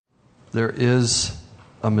there is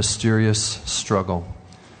a mysterious struggle.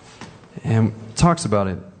 And it talks about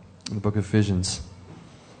it in the book of Ephesians.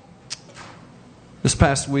 This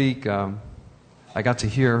past week, I got to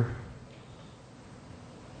hear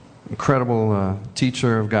incredible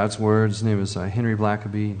teacher of God's Word. His name is Henry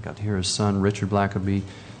Blackaby. Got to hear his son, Richard Blackaby.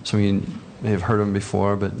 Some of you may have heard of him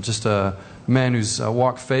before, but just a man who's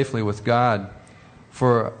walked faithfully with God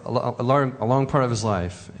for a long part of his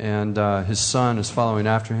life. And his son is following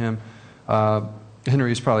after him.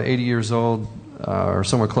 Henry is probably 80 years old, or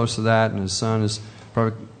somewhere close to that, and his son is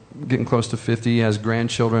probably getting close to 50. He has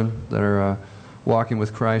grandchildren that are walking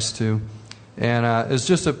with Christ too. And it's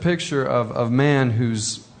just a picture of man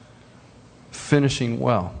who's finishing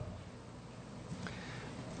well.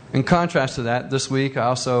 In contrast to that, this week I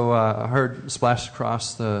also heard splashed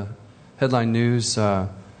across the headline news a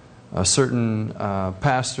certain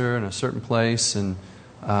pastor in a certain place and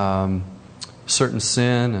certain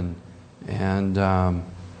sin and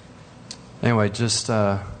anyway, just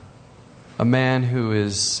a man who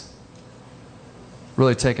is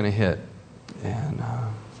really taking a hit. And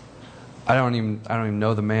I don't even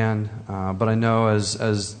know the man, but I know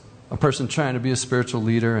as a person trying to be a spiritual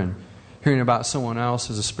leader and hearing about someone else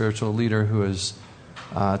as a spiritual leader who has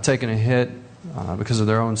taken a hit because of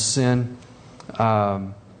their own sin,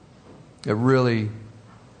 it really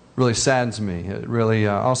saddens me. It really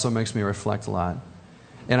also makes me reflect a lot.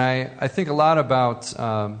 And I think a lot about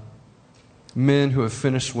men who have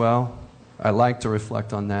finished well. I like to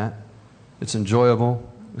reflect on that. It's enjoyable.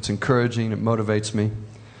 It's encouraging. It motivates me.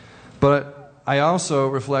 But I also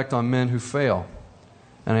reflect on men who fail.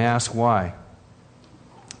 And I ask why.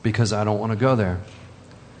 Because I don't want to go there.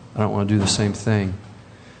 I don't want to do the same thing.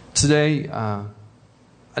 Today, I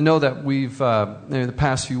know that we've, maybe the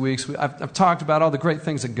past few weeks, I've talked about all the great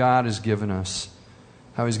things that God has given us.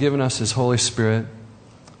 How He's given us His Holy Spirit.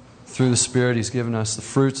 Through the Spirit, He's given us the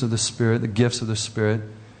fruits of the Spirit, the gifts of the Spirit.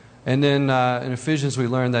 And then in Ephesians, we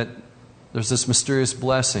learn that there's this mysterious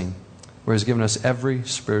blessing where He's given us every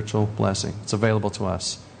spiritual blessing. It's available to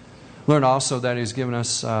us. Learn also that He's given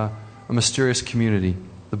us a mysterious community,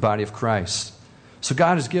 the body of Christ. So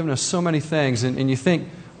God has given us so many things, and you think,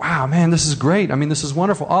 wow, man, this is great. I mean, this is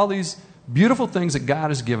wonderful. All these beautiful things that God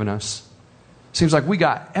has given us. Seems like we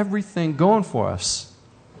got everything going for us.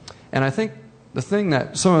 And I think the thing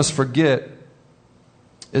that some of us forget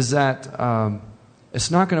is that it's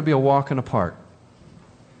not going to be a walk in the park.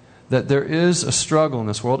 That there is a struggle in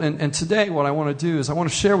this world. And today what I want to do is I want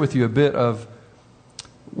to share with you a bit of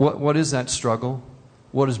what is that struggle,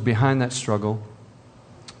 what is behind that struggle,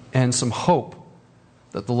 and some hope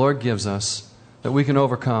that the Lord gives us that we can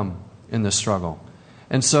overcome in this struggle.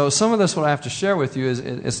 And so some of this, what I have to share with you, is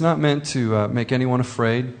it's not meant to make anyone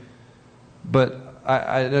afraid, but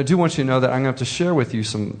I do want you to know that I'm going to have to share with you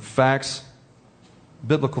some facts,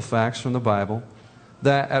 biblical facts from the Bible,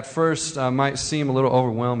 that at first might seem a little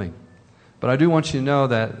overwhelming. But I do want you to know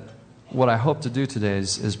that what I hope to do today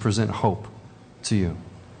is present hope to you.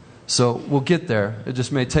 So we'll get there. It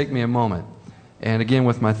just may take me a moment. And again,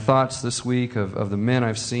 with my thoughts this week of the men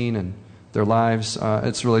I've seen and their lives,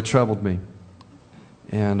 it's really troubled me.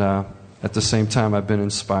 And at the same time, I've been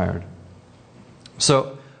inspired.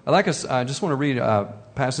 So I just want to read a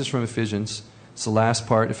passage from Ephesians. It's the last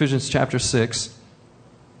part. Ephesians chapter 6.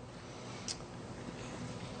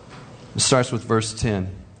 It starts with verse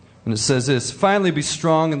 10. And it says this: "Finally be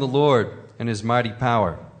strong in the Lord and His mighty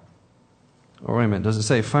power." Oh, wait a minute. Does it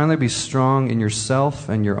say, finally be strong in yourself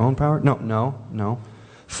and your own power? No.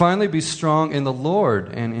 Finally be strong in the Lord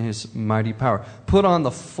and in His mighty power. Put on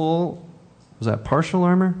the full, was that partial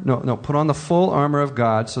armor? No. Put on the full armor of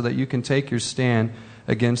God so that you can take your stand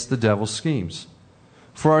against the devil's schemes.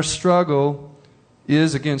 For our struggle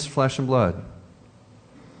is against flesh and blood.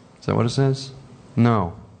 Is that what it says?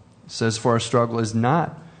 No. It says, for our struggle is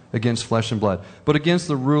not against flesh and blood, but against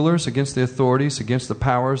the rulers, against the authorities, against the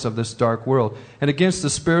powers of this dark world, and against the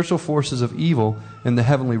spiritual forces of evil in the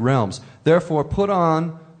heavenly realms. Therefore, put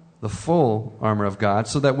on the full armor of God,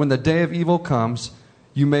 so that when the day of evil comes,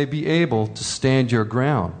 you may be able to stand your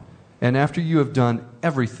ground. And after you have done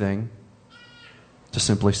everything, to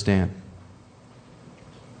simply stand.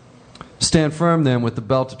 Stand firm then with the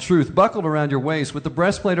belt of truth buckled around your waist, with the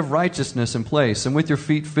breastplate of righteousness in place, and with your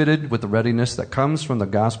feet fitted with the readiness that comes from the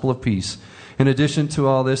gospel of peace. In addition to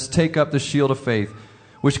all this, take up the shield of faith,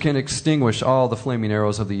 which can extinguish all the flaming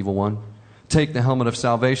arrows of the evil one. Take the helmet of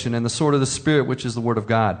salvation and the sword of the Spirit, which is the word of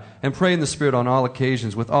God, and pray in the Spirit on all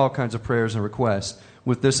occasions with all kinds of prayers and requests.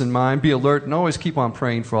 With this in mind, be alert and always keep on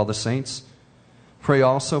praying for all the saints. Pray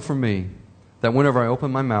also for me, that whenever I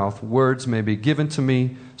open my mouth, words may be given to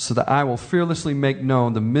me, so that I will fearlessly make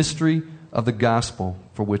known the mystery of the gospel,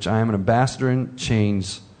 for which I am an ambassador in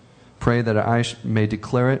chains. Pray that I may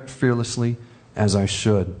declare it fearlessly as I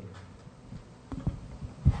should.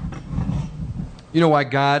 You know why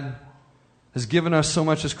God has given us so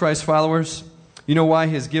much as Christ followers? You know why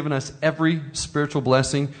He has given us every spiritual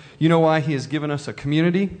blessing? You know why He has given us a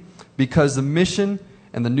community? Because the mission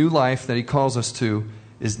and the new life that He calls us to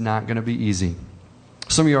is not going to be easy.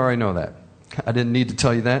 Some of you already know that. I didn't need to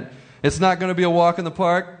tell you that. It's not going to be a walk in the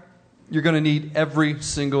park. You're going to need every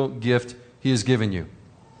single gift He has given you.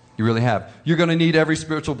 You really have. You're going to need every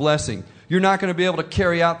spiritual blessing. You're not going to be able to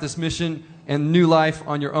carry out this mission and new life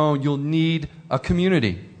on your own. You'll need a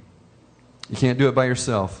community. You can't do it by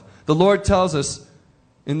yourself. The Lord tells us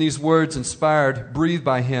in these words, inspired, breathed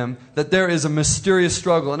by Him, that there is a mysterious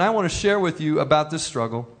struggle. And I want to share with you about this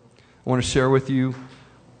struggle. I want to share with you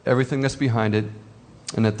everything that's behind it,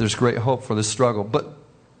 and that there's great hope for this struggle. But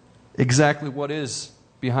exactly what is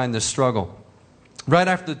behind this struggle? Right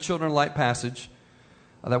after the Children of Light passage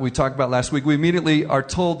that we talked about last week, we immediately are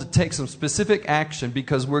told to take some specific action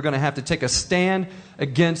because we're going to have to take a stand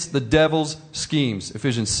against the devil's schemes.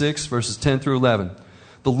 Ephesians 6, verses 10 through 11.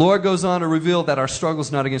 The Lord goes on to reveal that our struggle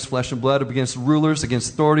is not against flesh and blood, but against rulers,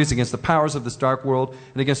 against authorities, against the powers of this dark world,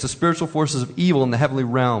 and against the spiritual forces of evil in the heavenly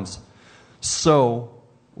realms. So,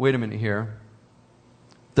 wait a minute here.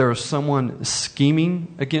 There is someone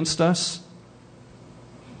scheming against us.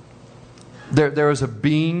 There is a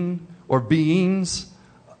being or beings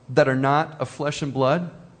that are not of flesh and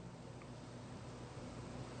blood.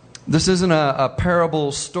 This isn't a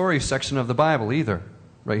parable story section of the Bible either,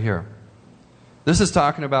 right here. This is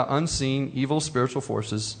talking about unseen, evil spiritual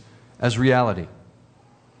forces as reality.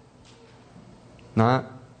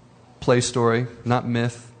 Not play story, not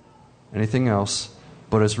myth, anything else,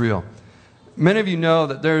 but it's real. Many of you know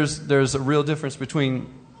that there's a real difference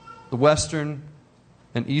between the Western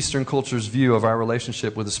and Eastern culture's view of our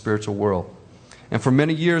relationship with the spiritual world. And for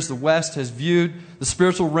many years, the West has viewed the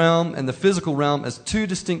spiritual realm and the physical realm as two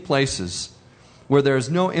distinct places where there is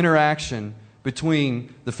no interaction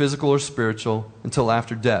between the physical or spiritual until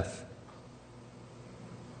after death.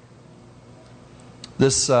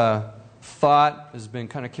 This thought has been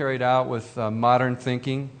kind of carried out with modern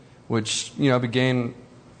thinking, which began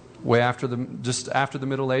way after just after the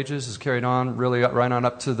Middle Ages, is carried on really right on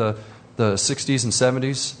up to the 60s and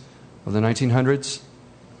 70s of the 1900s.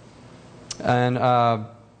 And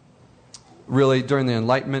really during the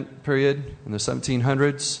Enlightenment period in the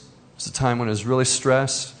 1700s, it's a time when it was really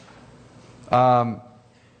stressed. But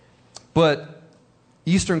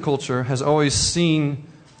Eastern culture has always seen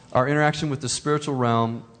our interaction with the spiritual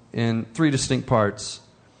realm in three distinct parts.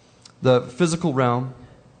 The physical realm,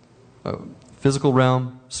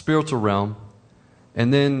 spiritual realm,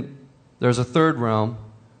 and then there's a third realm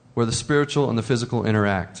where the spiritual and the physical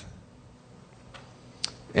interact.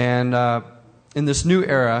 And in this new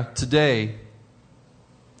era today,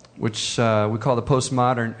 which we call the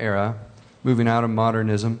postmodern era, moving out of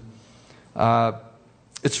modernism,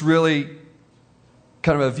 it's really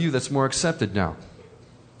kind of a view that's more accepted now.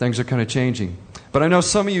 Things are kind of changing. But I know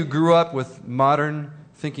some of you grew up with modern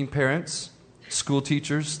thinking parents, school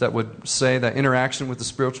teachers that would say that interaction with the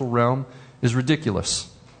spiritual realm is ridiculous.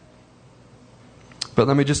 But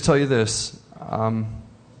let me just tell you this.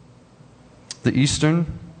 The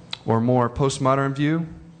Eastern or more postmodern view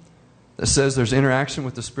that says there's interaction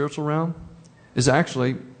with the spiritual realm is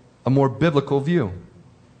actually a more biblical view.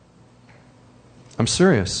 I'm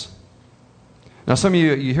serious. Now, some of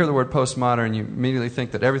you hear the word postmodern, you immediately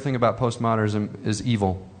think that everything about postmodernism is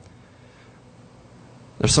evil.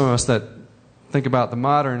 There's some of us that think about the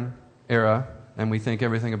modern era, and we think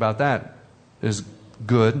everything about that is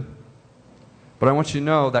good. But I want you to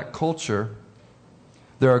know that culture,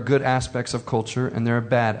 there are good aspects of culture, and there are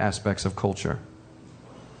bad aspects of culture.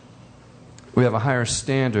 We have a higher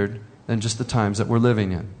standard than just the times that we're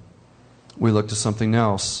living in. We look to something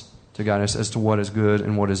else to guide us as to what is good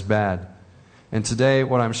and what is bad. And today,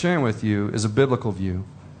 what I'm sharing with you is a biblical view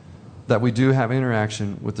that we do have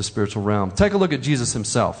interaction with the spiritual realm. Take a look at Jesus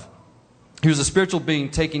himself. He was a spiritual being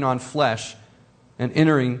taking on flesh and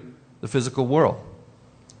entering the physical world.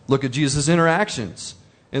 Look at Jesus' interactions.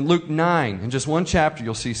 In Luke 9, in just one chapter,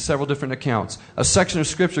 you'll see several different accounts. A section of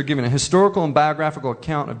Scripture giving a historical and biographical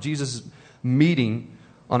account of Jesus' meeting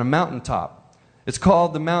on a mountaintop. It's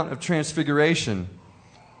called the Mount of Transfiguration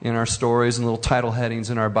in our stories and little title headings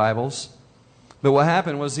in our Bibles. But what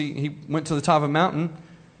happened was he went to the top of a mountain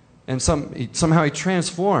and somehow he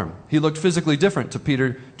transformed. He looked physically different to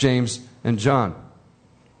Peter, James, and John.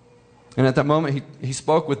 And at that moment, he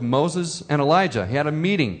spoke with Moses and Elijah. He had a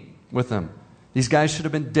meeting with them. These guys should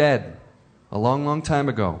have been dead a long, long time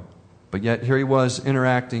ago. But yet here he was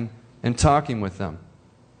interacting and talking with them.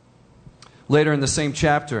 Later in the same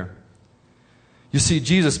chapter, you see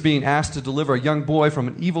Jesus being asked to deliver a young boy from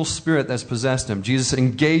an evil spirit that's possessed him. Jesus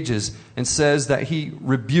engages and says that he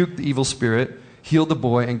rebuked the evil spirit, healed the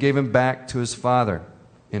boy, and gave him back to his father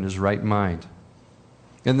in his right mind.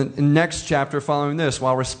 In the next chapter following this,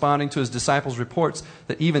 while responding to his disciples' reports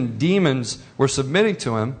that even demons were submitting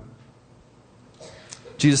to him,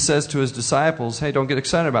 Jesus says to his disciples, hey, don't get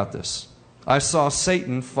excited about this. I saw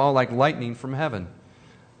Satan fall like lightning from heaven.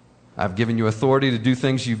 I've given you authority to do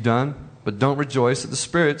things you've done, but don't rejoice that the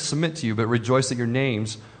spirits submit to you, but rejoice that your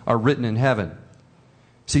names are written in heaven.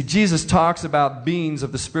 See, Jesus talks about beings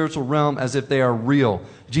of the spiritual realm as if they are real.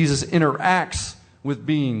 Jesus interacts with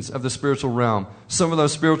beings of the spiritual realm. Some of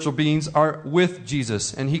those spiritual beings are with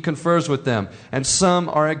Jesus, and he confers with them. And some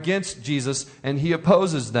are against Jesus, and he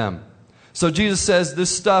opposes them. So Jesus says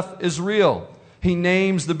this stuff is real. He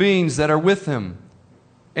names the beings that are with him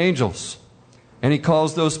angels. And he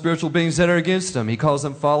calls those spiritual beings that are against him, he calls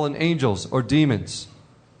them fallen angels or demons.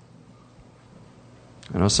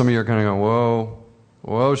 I know some of you are kind of going,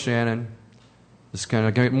 whoa, Shannon. This is kind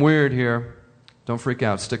of getting weird here. Don't freak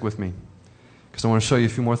out. Stick with me. Because I want to show you a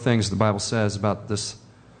few more things the Bible says about this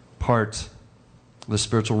part of the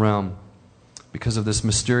spiritual realm. Because of this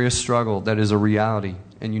mysterious struggle that is a reality.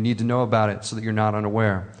 And you need to know about it so that you're not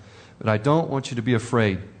unaware. But I don't want you to be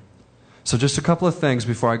afraid. So just a couple of things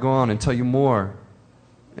before I go on and tell you more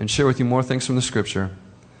and share with you more things from the Scripture.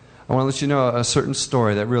 I want to let you know a certain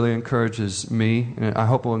story that really encourages me, and I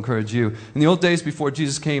hope will encourage you. In the old days before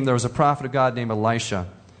Jesus came, there was a prophet of God named Elisha.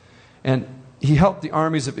 And he helped the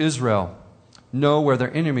armies of Israel know where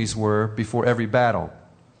their enemies were before every battle.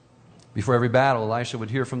 Before every battle, Elisha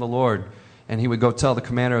would hear from the Lord, and he would go tell the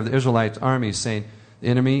commander of the Israelite armies, saying, the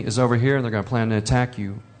enemy is over here, and they're going to plan to attack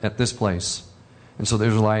you at this place. And so the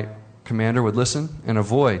Israelite commander would listen and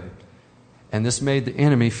avoid. And this made the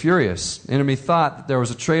enemy furious. The enemy thought that there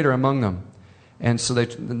was a traitor among them. And so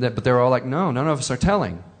but they were all like, no, none of us are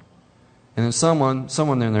telling. And then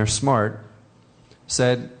someone in there smart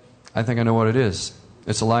said, I think I know what it is.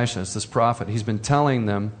 It's Elisha, it's this prophet. He's been telling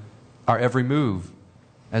them our every move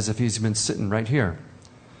as if he's been sitting right here.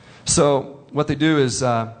 So what they do is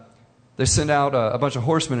they send out a bunch of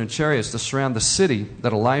horsemen and chariots to surround the city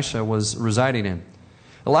that Elisha was residing in.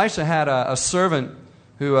 Elisha had a servant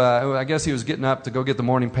who I guess he was getting up to go get the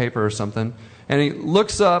morning paper or something. And he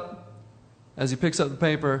looks up as he picks up the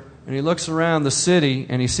paper, and he looks around the city,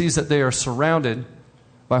 and he sees that they are surrounded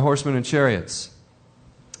by horsemen and chariots.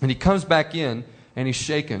 And he comes back in, and he's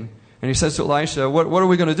shaken. And he says to Elisha, what are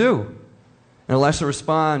we going to do? And Elisha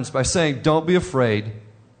responds by saying, don't be afraid.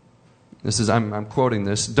 I'm quoting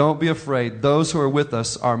this. Don't be afraid. Those who are with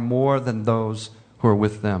us are more than those who are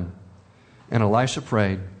with them. And Elisha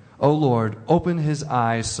prayed, O Lord, open his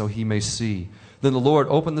eyes so he may see. Then the Lord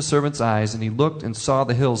opened the servant's eyes, and he looked and saw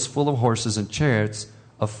the hills full of horses and chariots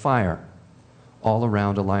of fire all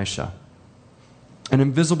around Elisha. An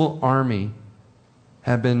invisible army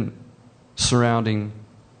had been surrounding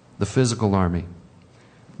the physical army.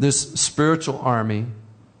 This spiritual army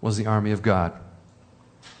was the army of God.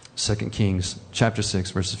 2 Kings chapter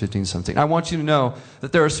 6, verses 15 and 17. I want you to know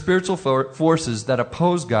that there are spiritual forces that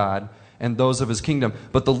oppose God and those of his kingdom.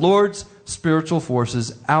 But the Lord's spiritual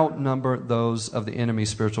forces outnumber those of the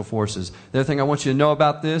enemy's spiritual forces. The other thing I want you to know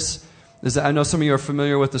about this is that I know some of you are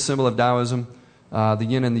familiar with the symbol of Taoism, the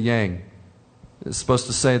yin and the yang. It's supposed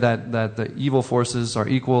to say that the evil forces are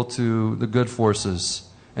equal to the good forces,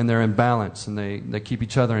 and they're in balance, and they keep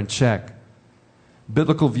each other in check.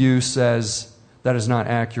 Biblical view says that is not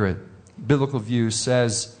accurate. Biblical view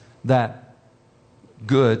says that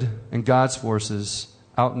good and God's forces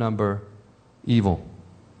outnumber evil.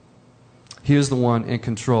 He is the one in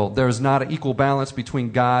control. There is not an equal balance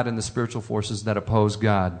between God and the spiritual forces that oppose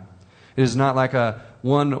God. It is not like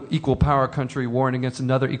one equal power country warring against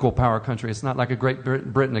another equal power country. It's not like a Great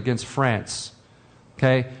Britain against France.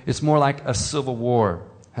 Okay? It's more like a civil war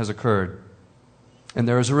has occurred. And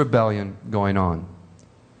there is a rebellion going on.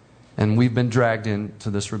 And we've been dragged into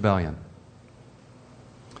this rebellion.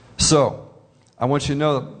 So, I want you to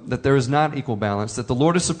know that there is not equal balance, that the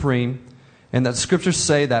Lord is supreme, and that scriptures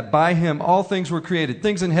say that by him all things were created,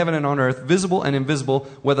 things in heaven and on earth, visible and invisible,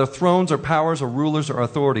 whether thrones or powers or rulers or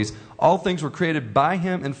authorities. All things were created by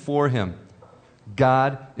him and for him.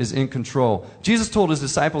 God is in control. Jesus told his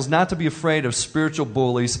disciples not to be afraid of spiritual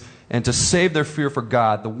bullies and to save their fear for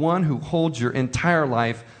God, the one who holds your entire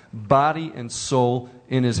life, body and soul,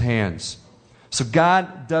 in his hands. So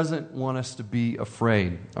God doesn't want us to be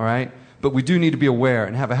afraid, all right? But we do need to be aware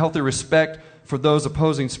and have a healthy respect for those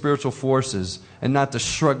opposing spiritual forces and not to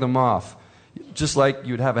shrug them off. Just like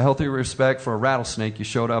you'd have a healthy respect for a rattlesnake you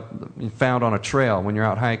found on a trail when you're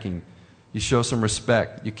out hiking. You show some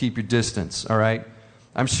respect. You keep your distance, all right?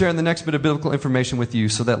 I'm sharing the next bit of biblical information with you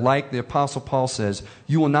so that, like the Apostle Paul says,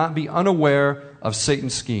 you will not be unaware of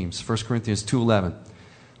Satan's schemes. 1 Corinthians 2:11.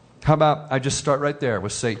 How about I just start right there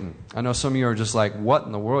with Satan? I know some of you are just like, what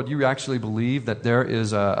in the world? You actually believe that there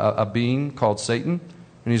is a being called Satan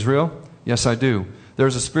and he's real? Yes, I do.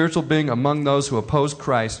 There's a spiritual being among those who oppose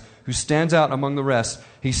Christ who stands out among the rest.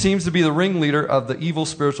 He seems to be the ringleader of the evil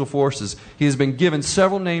spiritual forces. He has been given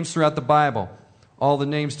several names throughout the Bible, all the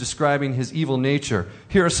names describing his evil nature.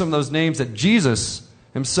 Here are some of those names that Jesus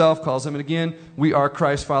himself calls him. And again, we are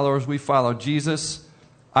Christ followers. We follow Jesus.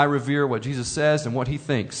 I revere what Jesus says and what he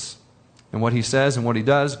thinks. And what he says and what he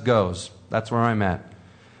does goes. That's where I'm at.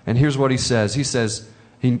 And here's what he says.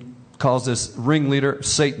 He calls this ringleader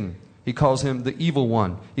Satan. He calls him the evil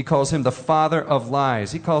one. He calls him the father of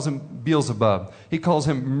lies. He calls him Beelzebub. He calls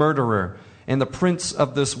him murderer and the prince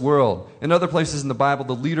of this world. In other places in the Bible,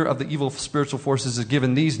 the leader of the evil spiritual forces is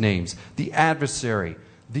given these names: the adversary,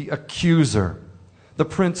 the accuser, the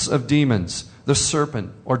prince of demons, the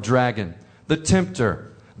serpent or dragon, the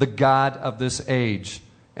tempter, the god of this age,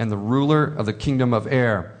 and the ruler of the kingdom of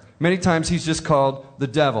air. Many times he's just called the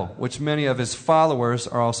devil, which many of his followers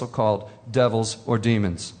are also called devils or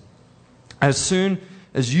demons. As soon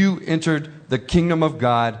as you entered the kingdom of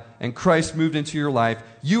God and Christ moved into your life,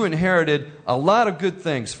 you inherited a lot of good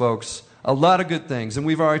things, folks. A lot of good things. And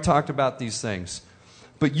we've already talked about these things.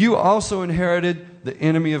 But you also inherited the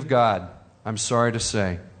enemy of God, I'm sorry to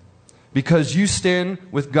say. Because you stand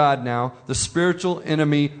with God now, the spiritual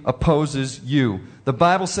enemy opposes you. The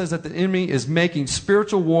Bible says that the enemy is making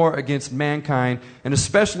spiritual war against mankind, and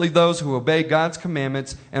especially those who obey God's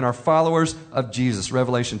commandments and are followers of Jesus.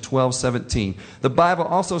 Revelation 12:17. The Bible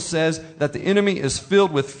also says that the enemy is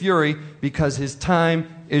filled with fury because his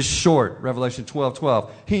time is short. Revelation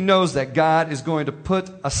 12:12. He knows that God is going to put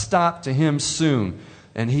a stop to him soon,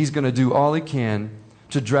 and he's going to do all he can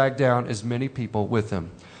to drag down as many people with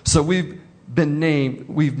him. So we've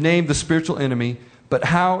named the spiritual enemy, but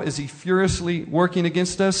how is he furiously working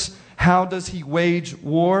against us? How does he wage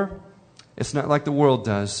war? It's not like the world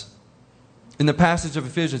does. In the passage of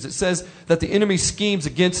Ephesians, it says that the enemy schemes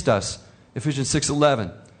against us. Ephesians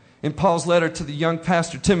 6:11. In Paul's letter to the young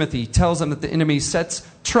pastor Timothy, he tells him that the enemy sets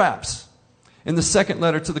traps. In the second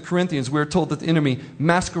letter to the Corinthians, we're told that the enemy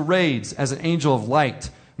masquerades as an angel of light,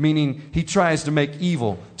 meaning he tries to make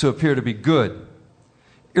evil to appear to be good.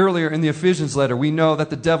 Earlier in the Ephesians letter, we know that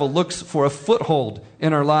the devil looks for a foothold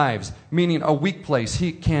in our lives, meaning a weak place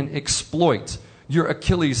he can exploit. Your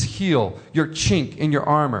Achilles heel, your chink in your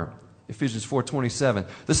armor. Ephesians 4:27.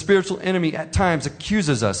 The spiritual enemy at times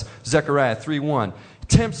accuses us. Zechariah 3:1.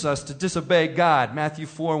 Tempts us to disobey God. Matthew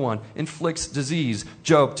 4:1. Inflicts disease.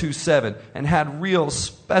 Job 2:7. And had real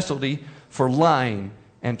specialty for lying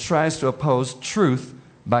and tries to oppose truth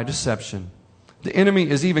by deception. The enemy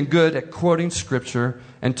is even good at quoting Scripture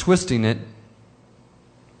and twisting it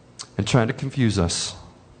and trying to confuse us.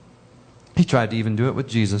 He tried to even do it with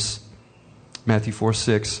Jesus. Matthew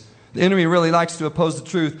 4:6. The enemy really likes to oppose the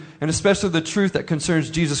truth, and especially the truth that concerns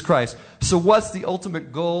Jesus Christ. So what's the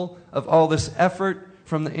ultimate goal of all this effort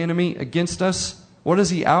from the enemy against us? What is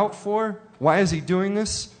he out for? Why is he doing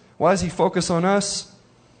this? Why does he focus on us?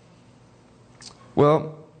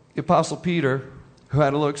 Well, the Apostle Peter, who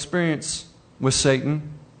had a little experience with Satan.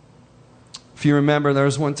 If you remember, there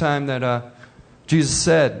was one time that Jesus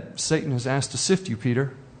said, Satan has asked to sift you,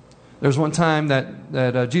 Peter. There was one time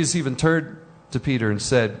that Jesus even turned to Peter and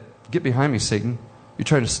said, get behind me, Satan. You're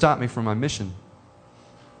trying to stop me from my mission.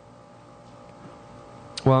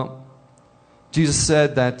 Well, Jesus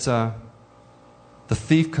said that the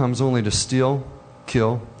thief comes only to steal,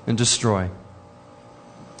 kill, and destroy.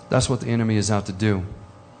 That's what the enemy is out to do.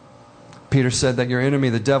 Peter said that your enemy,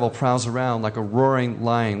 the devil, prowls around like a roaring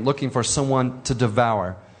lion, looking for someone to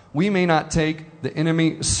devour. We may not take the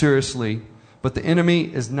enemy seriously, but the enemy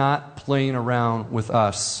is not playing around with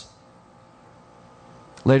us.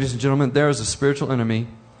 Ladies and gentlemen, there is a spiritual enemy,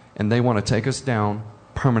 and they want to take us down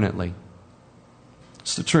permanently.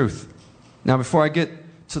 It's the truth. Now, before I get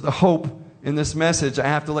to the hope in this message, I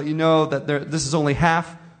have to let you know that this is only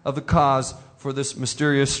half of the cause for this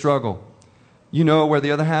mysterious struggle. You know where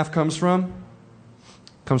the other half comes from?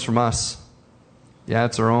 It comes from us. Yeah,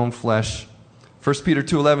 it's our own flesh. 1 Peter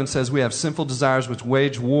 2:11 says we have sinful desires which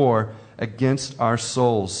wage war against our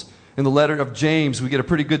souls. In the letter of James, we get a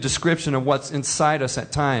pretty good description of what's inside us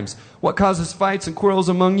at times. What causes fights and quarrels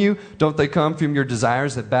among you? Don't they come from your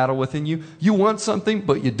desires that battle within you? You want something,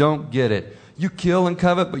 but you don't get it. You kill and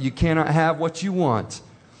covet, but you cannot have what you want.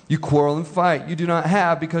 You quarrel and fight. You do not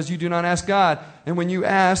have because you do not ask God. And when you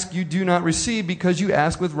ask, you do not receive because you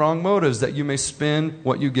ask with wrong motives, that you may spend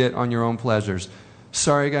what you get on your own pleasures.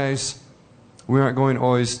 Sorry, guys, we aren't going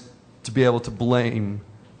always to be able to blame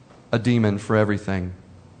a demon for everything.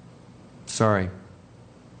 Sorry.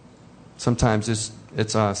 Sometimes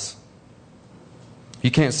it's us.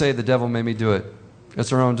 You can't say the devil made me do it.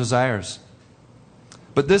 It's our own desires.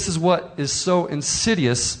 But this is what is so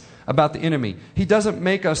insidious about the enemy. He doesn't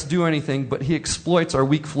make us do anything, but he exploits our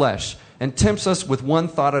weak flesh and tempts us with one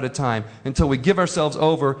thought at a time until we give ourselves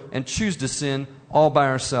over and choose to sin all by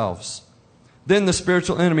ourselves. Then the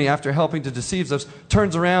spiritual enemy, after helping to deceive us,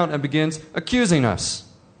 turns around and begins accusing us,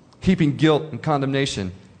 heaping guilt and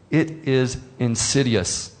condemnation. It is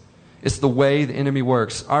insidious. It's the way the enemy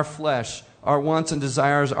works. Our flesh, our wants and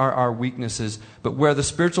desires are our weaknesses. But where the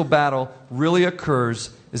spiritual battle really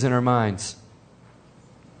occurs is in our minds.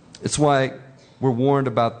 It's why we're warned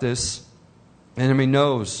about this. The enemy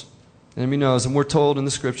knows. The enemy knows. And we're told in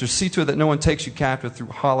the Scriptures, see to it that no one takes you captive through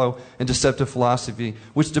hollow and deceptive philosophy,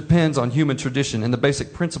 which depends on human tradition and the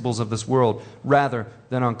basic principles of this world, rather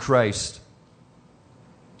than on Christ.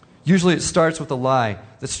 Usually it starts with a lie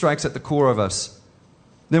that strikes at the core of us.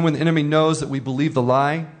 Then when the enemy knows that we believe the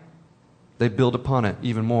lie, they build upon it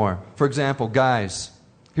even more. For example, guys,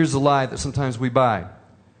 here's the lie that sometimes we buy.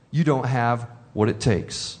 You don't have what it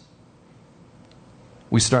takes.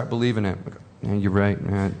 We start believing it. Yeah, you're right,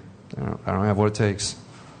 man. I don't have what it takes.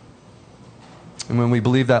 And when we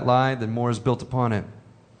believe that lie, then more is built upon it.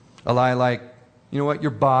 A lie like, you know what,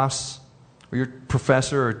 your boss or your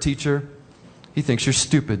professor or teacher, he thinks you're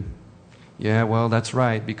stupid. Yeah, well, that's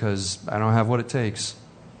right, because I don't have what it takes.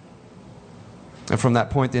 And from that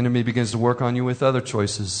point, the enemy begins to work on you with other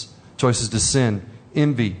choices. Choices to sin,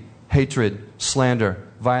 envy, hatred, slander,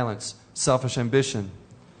 violence, selfish ambition.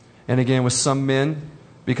 And again, with some men,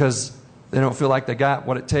 because they don't feel like they got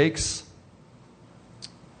what it takes,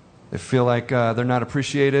 they feel like they're not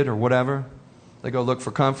appreciated or whatever, they go look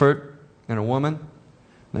for comfort in a woman,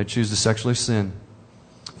 and they choose to sexually sin.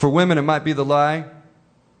 For women, it might be the lie,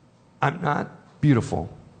 I'm not beautiful.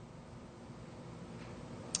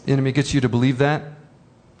 The enemy gets you to believe that.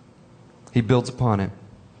 He builds upon it.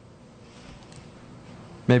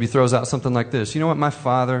 Maybe throws out something like this. You know what? My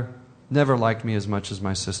father never liked me as much as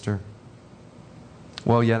my sister.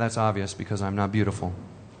 Well, yeah, that's obvious because I'm not beautiful.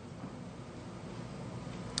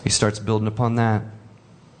 He starts building upon that.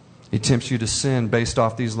 He tempts you to sin based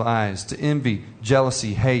off these lies, to envy,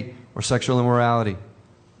 jealousy, hate, or sexual immorality.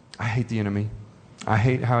 I hate the enemy. I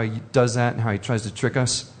hate how he does that and how he tries to trick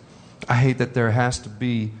us. I hate that there has to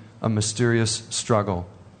be a mysterious struggle.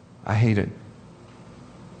 I hate it.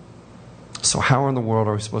 So how in the world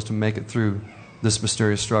are we supposed to make it through this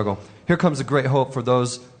mysterious struggle? Here comes a great hope for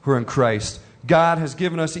those who are in Christ. God has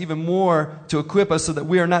given us even more to equip us so that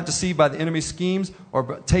we are not deceived by the enemy's schemes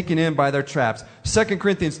or taken in by their traps. 2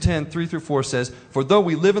 Corinthians 10, 3-4 says, For though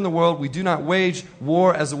we live in the world, we do not wage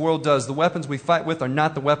war as the world does. The weapons we fight with are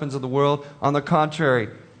not the weapons of the world. On the contrary,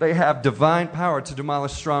 they have divine power to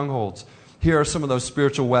demolish strongholds. Here are some of those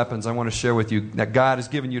spiritual weapons I want to share with you that God has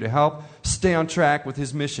given you to help stay on track with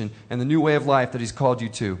His mission and the new way of life that He's called you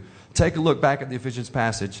to. Take a look back at the Ephesians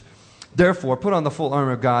passage. Therefore, put on the full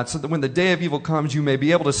armor of God, so that when the day of evil comes, you may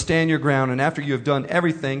be able to stand your ground, and after you have done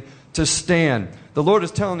everything, to stand. The Lord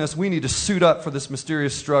is telling us we need to suit up for this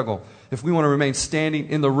mysterious struggle if we want to remain standing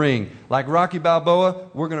in the ring. Like Rocky Balboa,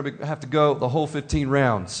 we're going to have to go the whole 15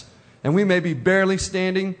 rounds. And we may be barely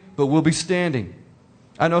standing, but we'll be standing.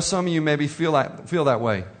 I know some of you maybe feel that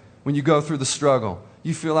way when you go through the struggle.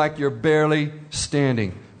 You feel like you're barely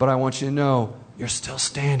standing, but I want you to know you're still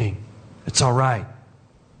standing. It's all right.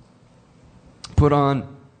 Put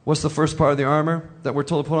on, what's the first part of the armor that we're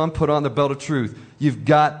told to put on? Put on the belt of truth. You've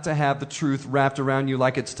got to have the truth wrapped around you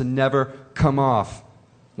like it's to never come off.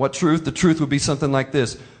 What truth? The truth would be something like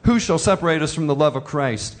this. Who shall separate us from the love of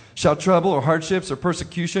Christ? Shall trouble or hardships or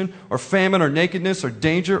persecution or famine or nakedness or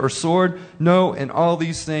danger or sword? No, in all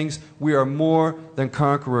these things we are more than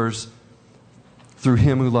conquerors through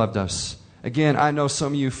Him who loved us. Again, I know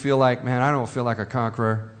some of you feel like, man, I don't feel like a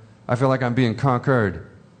conqueror. I feel like I'm being conquered.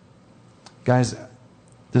 Guys,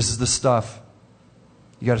 this is the stuff.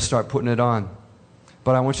 You got to start putting it on.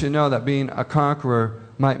 But I want you to know that being a conqueror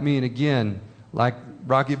might mean, again, like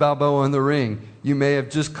Rocky Balboa in the ring, you may have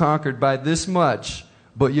just conquered by this much,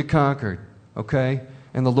 but you conquered, okay?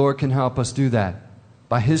 And the Lord can help us do that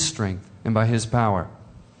by His strength and by His power.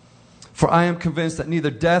 For I am convinced that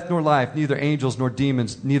neither death nor life, neither angels nor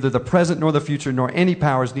demons, neither the present nor the future, nor any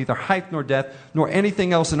powers, neither height nor depth, nor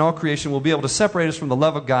anything else in all creation will be able to separate us from the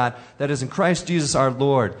love of God that is in Christ Jesus our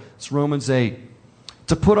Lord. It's Romans 8.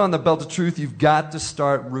 To put on the belt of truth, you've got to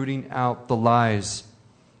start rooting out the lies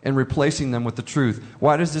and replacing them with the truth.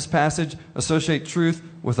 Why does this passage associate truth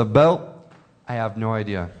with a belt? I have no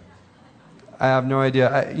idea. I have no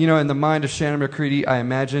idea. In the mind of Shannon McCready, I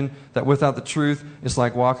imagine that without the truth, it's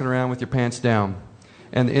like walking around with your pants down.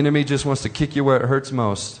 And the enemy just wants to kick you where it hurts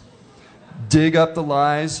most. Dig up the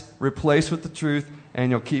lies, replace with the truth,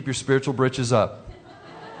 and you'll keep your spiritual britches up.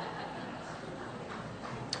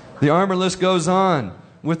 The armor list goes on.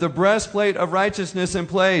 With the breastplate of righteousness in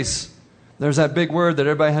place. There's that big word that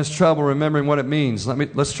everybody has trouble remembering what it means.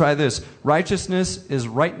 Let's try this. Righteousness is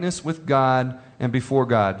rightness with God and before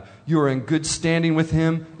God. You are in good standing with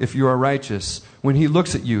Him if you are righteous. When He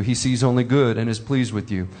looks at you, He sees only good and is pleased with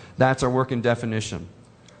you. That's our working definition.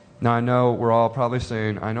 Now, I know we're all probably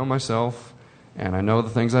saying, I know myself, and I know the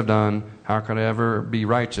things I've done. How could I ever be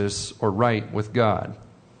righteous or right with God?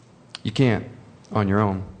 You can't on your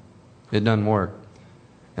own. It doesn't work.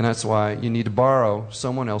 And that's why you need to borrow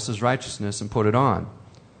someone else's righteousness and put it on.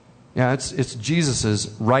 Yeah, it's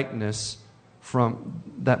Jesus' rightness from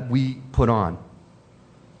that we put on.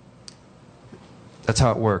 That's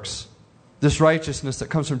how it works. This righteousness that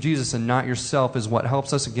comes from Jesus and not yourself is what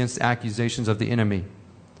helps us against accusations of the enemy.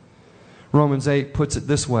 Romans 8 puts it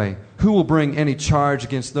this way. Who will bring any charge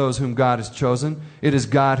against those whom God has chosen? It is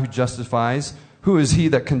God who justifies. Who is he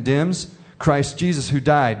that condemns? Christ Jesus, who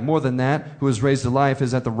died. More than that, who is raised to life,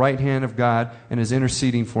 is at the right hand of God and is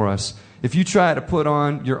interceding for us. If you try to put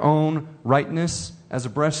on your own rightness as a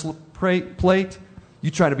breastplate,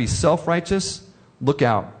 you try to be self-righteous, look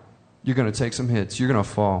out. You're going to take some hits. You're going to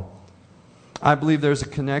fall. I believe there's a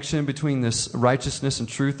connection between this righteousness and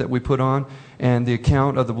truth that we put on and the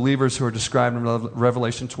account of the believers who are described in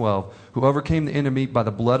Revelation 12, who overcame the enemy by the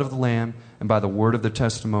blood of the Lamb and by the word of their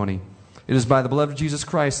testimony. It is by the blood of Jesus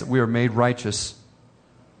Christ that we are made righteous.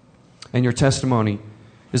 And your testimony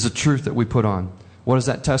is the truth that we put on. What is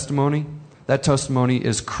that testimony? That testimony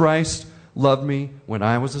is Christ loved me when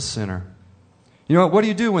I was a sinner. You know, what do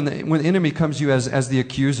you do when the enemy comes to you as the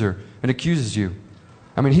accuser and accuses you?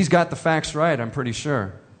 I mean, he's got the facts right, I'm pretty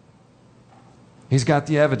sure. He's got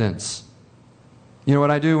the evidence. You know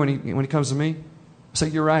what I do when he comes to me? I say,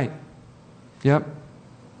 you're right. Yep.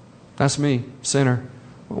 That's me, sinner.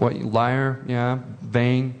 What, you liar? Yeah.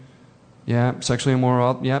 Vain? Yeah. Sexually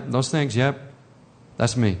immoral? Yep. Those things? Yep.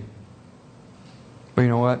 That's me. But you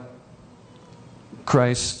know what?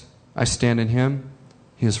 Christ, I stand in Him.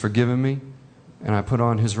 He has forgiven me. And I put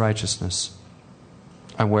on His righteousness.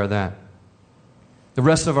 I wear that. The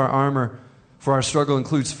rest of our armor for our struggle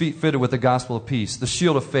includes feet fitted with the gospel of peace, the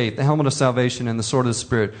shield of faith, the helmet of salvation, and the sword of the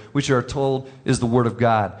Spirit, which you are told is the Word of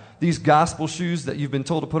God. These gospel shoes that you've been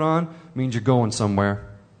told to put on means you're going somewhere.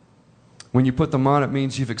 When you put them on, it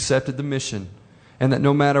means you've accepted the mission, and that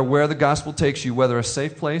no matter where the gospel takes you, whether a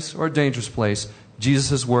safe place or a dangerous place,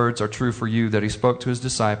 Jesus' words are true for you that He spoke to His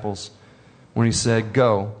disciples when He said,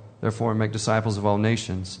 "Go, therefore, and make disciples of all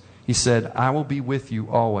nations." He said, "I will be with you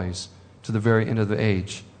always to the very end of the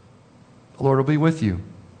age." The Lord will be with you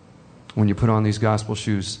when you put on these gospel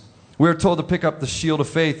shoes. We're told to pick up the shield of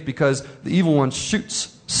faith because the evil one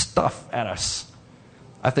shoots stuff at us.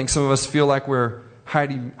 I think some of us feel like we're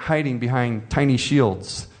hiding behind tiny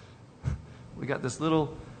shields. We got this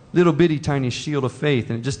little bitty tiny shield of faith,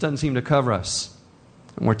 and it just doesn't seem to cover us.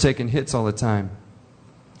 And we're taking hits all the time.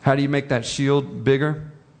 How do you make that shield bigger?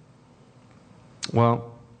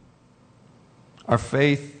 Well, our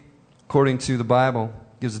faith, according to the Bible,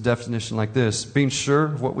 gives a definition like this: being sure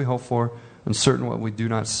of what we hope for and certain of what we do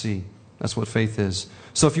not see. That's what faith is.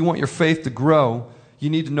 So if you want your faith to grow, you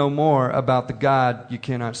need to know more about the God you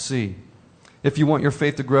cannot see. If you want your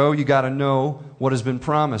faith to grow, you got to know what has been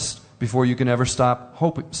promised before you can ever start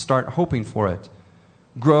hoping for it.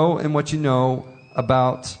 Grow in what you know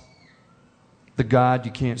about the God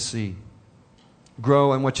you can't see.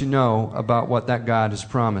 Grow in what you know about what that God has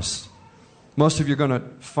promised. Most of you are going to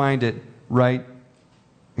find it right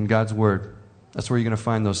in God's Word. That's where you're going to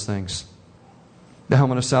find those things. The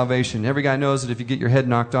helmet of salvation. Every guy knows that if you get your head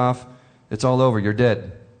knocked off, it's all over. You're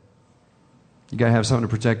dead. You got to have something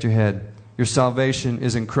to protect your head. Your salvation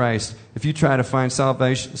is in Christ. If you try to find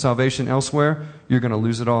salvation elsewhere, you're going to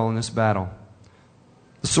lose it all in this battle.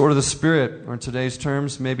 The sword of the Spirit, or in today's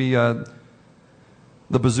terms, maybe the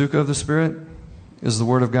bazooka of the Spirit, is the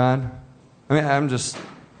Word of God. I mean, I'm just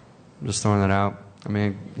throwing that out. I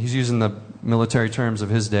mean, he's using the military terms of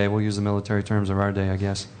his day. We'll use the military terms of our day, I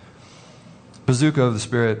guess. Bazooka of the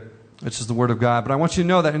Spirit. which is the Word of God. But I want you to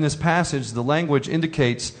know that in this passage, the language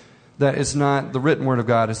indicates that it's not the written Word of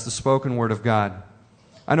God, it's the spoken Word of God.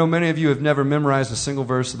 I know many of you have never memorized a single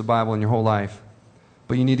verse of the Bible in your whole life,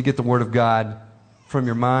 but you need to get the Word of God from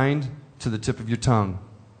your mind to the tip of your tongue.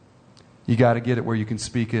 You got to get it where you can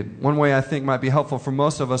speak it. One way I think might be helpful for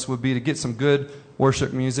most of us would be to get some good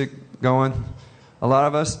worship music going. A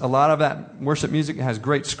lot of that worship music has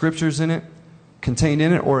great scriptures in it, contained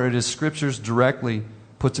in it, or it is scriptures directly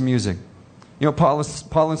put to music. You know,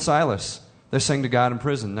 Paul and Silas, they sang to God in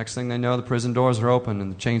prison. Next thing they know, the prison doors are open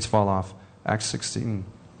and the chains fall off. Acts 16.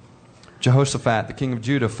 Jehoshaphat, the king of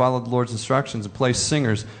Judah, followed the Lord's instructions and placed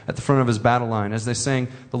singers at the front of his battle line. As they sang,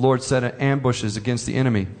 the Lord set ambushes against the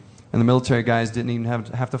enemy. And the military guys didn't even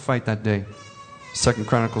have to fight that day. 2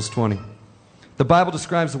 Chronicles 20. The Bible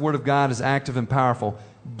describes the Word of God as active and powerful.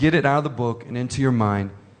 Get it out of the book and into your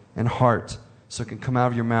mind and heart so it can come out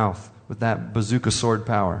of your mouth with that bazooka sword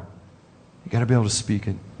power. You've got to be able to speak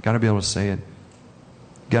it. You've got to be able to say it.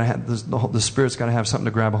 The Spirit's got to have something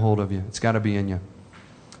to grab a hold of you. It's got to be in you.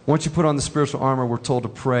 Once you put on the spiritual armor, we're told to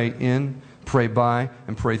pray in, pray by,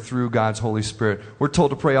 and pray through God's Holy Spirit. We're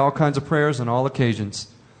told to pray all kinds of prayers on all occasions.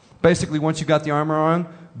 Basically, once you got the armor on,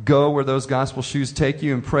 go where those gospel shoes take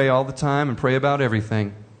you and pray all the time and pray about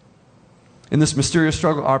everything. In this mysterious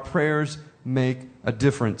struggle, our prayers make a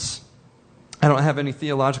difference. I don't have any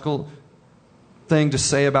theological thing to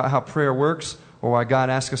say about how prayer works or why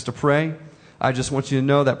God asks us to pray. I just want you to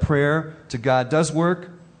know that prayer to God does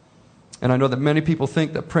work. And I know that many people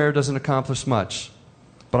think that prayer doesn't accomplish much.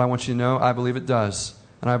 But I want you to know I believe it does.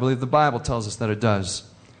 And I believe the Bible tells us that it does.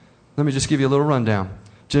 Let me just give you a little rundown.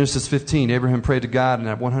 Genesis 15, Abraham prayed to God, and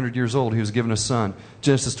at 100 years old, he was given a son.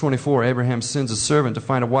 Genesis 24, Abraham sends a servant to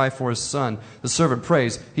find a wife for his son. The servant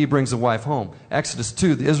prays, he brings the wife home. Exodus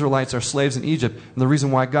 2, the Israelites are slaves in Egypt, and the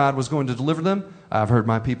reason why God was going to deliver them, I've heard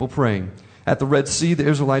my people praying. At the Red Sea, the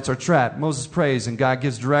Israelites are trapped. Moses prays, and God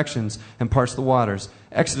gives directions and parts the waters.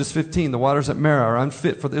 Exodus 15, the waters at Marah are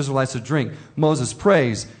unfit for the Israelites to drink. Moses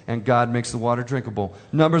prays, and God makes the water drinkable.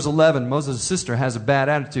 Numbers 11, Moses' sister has a bad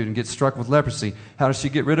attitude and gets struck with leprosy. How does she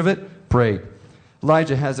get rid of it? Pray.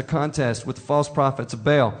 Elijah has a contest with the false prophets of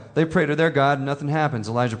Baal. They pray to their God, and nothing happens.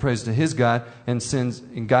 Elijah prays to his God, and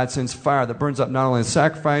God sends fire that burns up not only the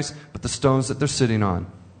sacrifice, but the stones that they're sitting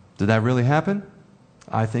on. Did that really happen?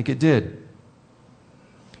 I think it did.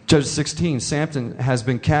 Judges 16, Samson has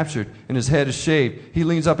been captured and his head is shaved. He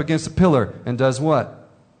leans up against a pillar and does what?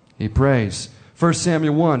 He prays. 1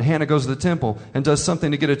 Samuel 1, Hannah goes to the temple and does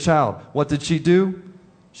something to get a child. What did she do?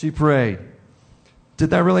 She prayed. Did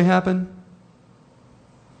that really happen?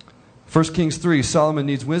 1 Kings 3, Solomon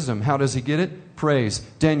needs wisdom. How does he get it? Prays.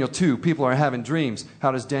 Daniel 2, people are having dreams.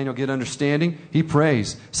 How does Daniel get understanding? He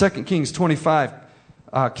prays. 2 Kings 25,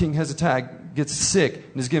 King Hezekiah gets sick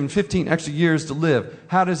and is given 15 extra years to live.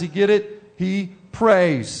 How does he get it? He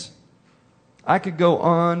prays. I could go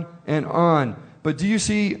on and on. But do you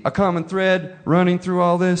see a common thread running through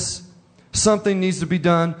all this? Something needs to be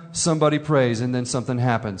done, somebody prays, and then something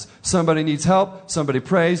happens. Somebody needs help, somebody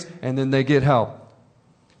prays, and then they get help.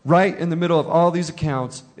 Right in the middle of all these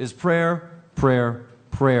accounts is prayer, prayer,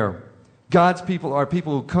 prayer. God's people are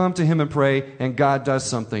people who come to Him and pray, and God does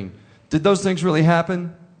something. Did those things really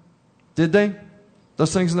happen? Did they?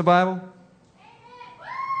 Those things in the Bible?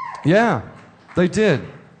 Yeah, they did.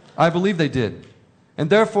 I believe they did. And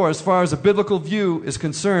therefore, as far as a biblical view is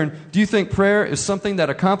concerned, do you think prayer is something that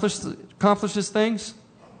accomplishes things?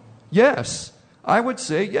 Yes. I would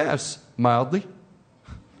say yes, mildly.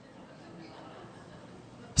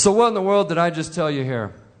 So what in the world did I just tell you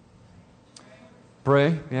here?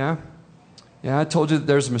 Pray, yeah? Yeah, I told you that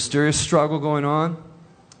there's a mysterious struggle going on,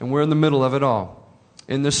 and we're in the middle of it all.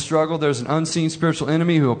 In this struggle, there's an unseen spiritual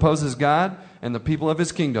enemy who opposes God and the people of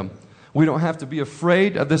His kingdom. We don't have to be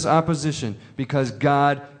afraid of this opposition because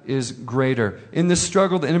God is greater. In this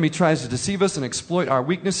struggle, the enemy tries to deceive us and exploit our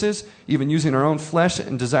weaknesses, even using our own flesh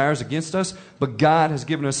and desires against us. But God has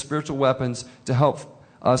given us spiritual weapons to help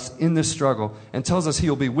us in this struggle and tells us He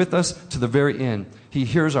will be with us to the very end. He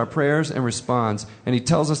hears our prayers and responds. And He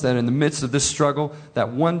tells us that in the midst of this struggle, that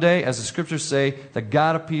one day, as the Scriptures say, the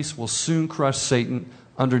God of peace will soon crush Satan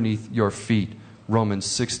underneath your feet. Romans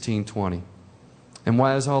 16:20. And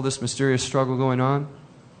why is all this mysterious struggle going on?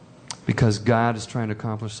 Because God is trying to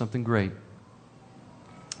accomplish something great.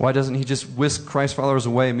 Why doesn't He just whisk Christ followers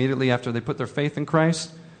away immediately after they put their faith in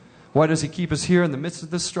Christ? Why does He keep us here in the midst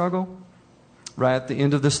of this struggle? Right at the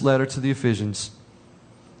end of this letter to the Ephesians,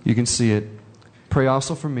 you can see it. Pray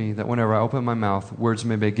also for me that whenever I open my mouth, words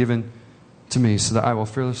may be given to me so that I will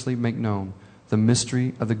fearlessly make known the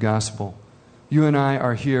mystery of the gospel. You and I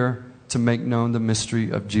are here to make known the mystery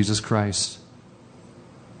of Jesus Christ.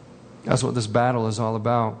 That's what this battle is all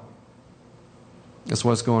about. That's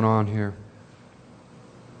what's going on here.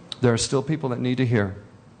 There are still people that need to hear,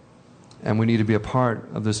 and we need to be a part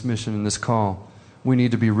of this mission and this call. We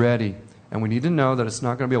need to be ready, and we need to know that it's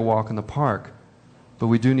not going to be a walk in the park, but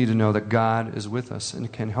we do need to know that God is with us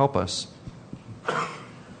and can help us.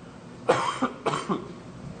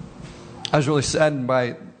 I was really saddened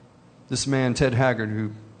by this man, Ted Haggard,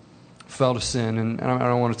 who fell to sin, and I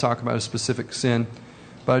don't want to talk about a specific sin,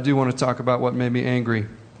 but I do want to talk about what made me angry.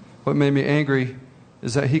 What made me angry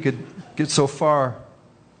is that he could get so far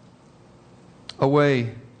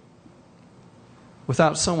away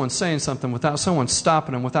without someone saying something, without someone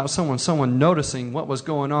stopping him, without someone noticing what was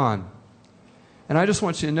going on. And I just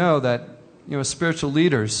want you to know that, as spiritual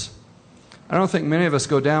leaders, I don't think many of us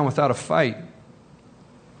go down without a fight.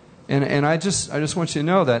 And I just want you to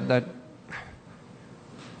know that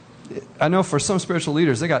I know for some spiritual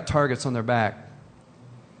leaders, they got targets on their back.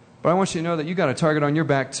 But I want you to know that you got a target on your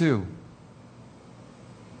back too.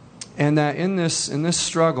 And that in this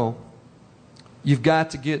struggle, you've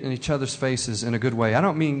got to get in each other's faces in a good way. I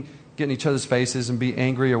don't mean get in each other's faces and be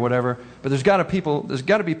angry or whatever, but there's got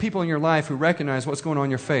to be people in your life who recognize what's going on in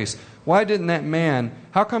your face. Why didn't that man,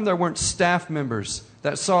 how come there weren't staff members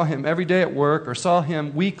that saw him every day at work or saw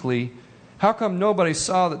him weekly? How come nobody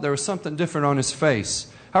saw that there was something different on his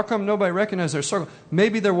face? How come nobody recognized their struggle?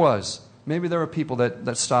 Maybe there was. Maybe there were people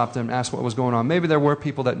that stopped him and asked what was going on. Maybe there were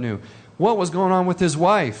people that knew. What was going on with his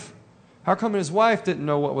wife? How come his wife didn't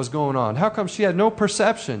know what was going on? How come she had no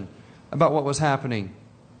perception about what was happening?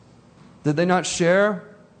 Did they not share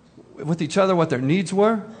with each other what their needs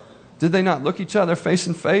were? Did they not look each other face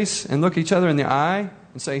in face and look each other in the eye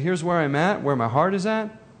and say, here's where I'm at, where my heart is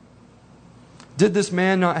at? Did this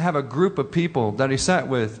man not have a group of people that he sat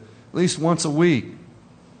with at least once a week,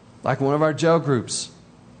 like one of our jail groups?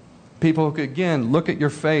 People who could, again, look at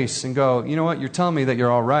your face and go, you know what, you're telling me that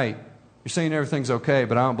you're all right. You're saying everything's okay,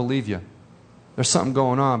 but I don't believe you. There's something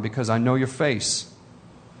going on because I know your face.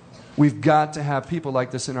 We've got to have people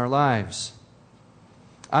like this in our lives.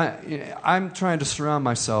 I'm trying to surround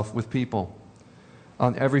myself with people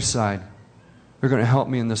on every side who are going to help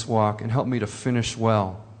me in this walk and help me to finish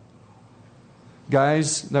well.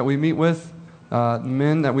 Guys that we meet with,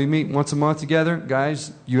 men that we meet once a month together,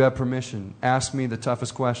 guys, you have permission. Ask me the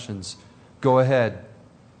toughest questions. Go ahead.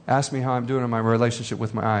 Ask me how I'm doing in my relationship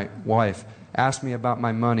with my wife. Ask me about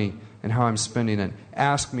my money and how I'm spending it.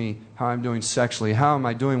 Ask me how I'm doing sexually. How am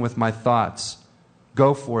I doing with my thoughts?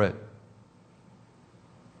 Go for it.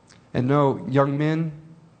 And no, young men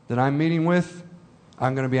that I'm meeting with,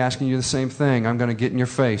 I'm going to be asking you the same thing. I'm going to get in your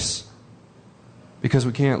face. Because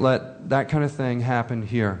we can't let that kind of thing happen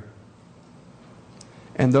here.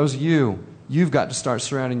 And those of you've got to start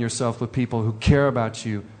surrounding yourself with people who care about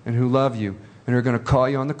you and who love you and are going to call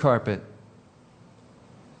you on the carpet.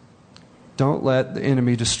 Don't let the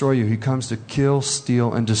enemy destroy you. He comes to kill,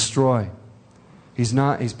 steal, and destroy. He's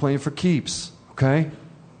playing for keeps, okay?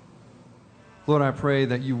 Lord, I pray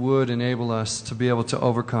that you would enable us to be able to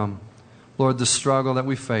overcome, Lord, the struggle that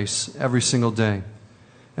we face every single day.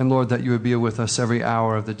 And Lord, that you would be with us every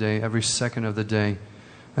hour of the day, every second of the day.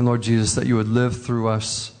 And Lord Jesus, that you would live through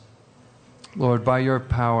us, Lord, by your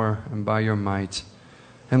power and by your might.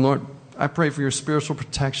 And Lord, I pray for your spiritual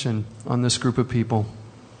protection on this group of people.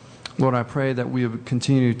 Lord, I pray that we would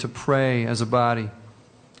continue to pray as a body,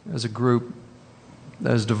 as a group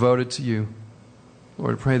that is devoted to you.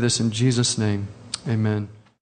 Lord, I pray this in Jesus' name. Amen.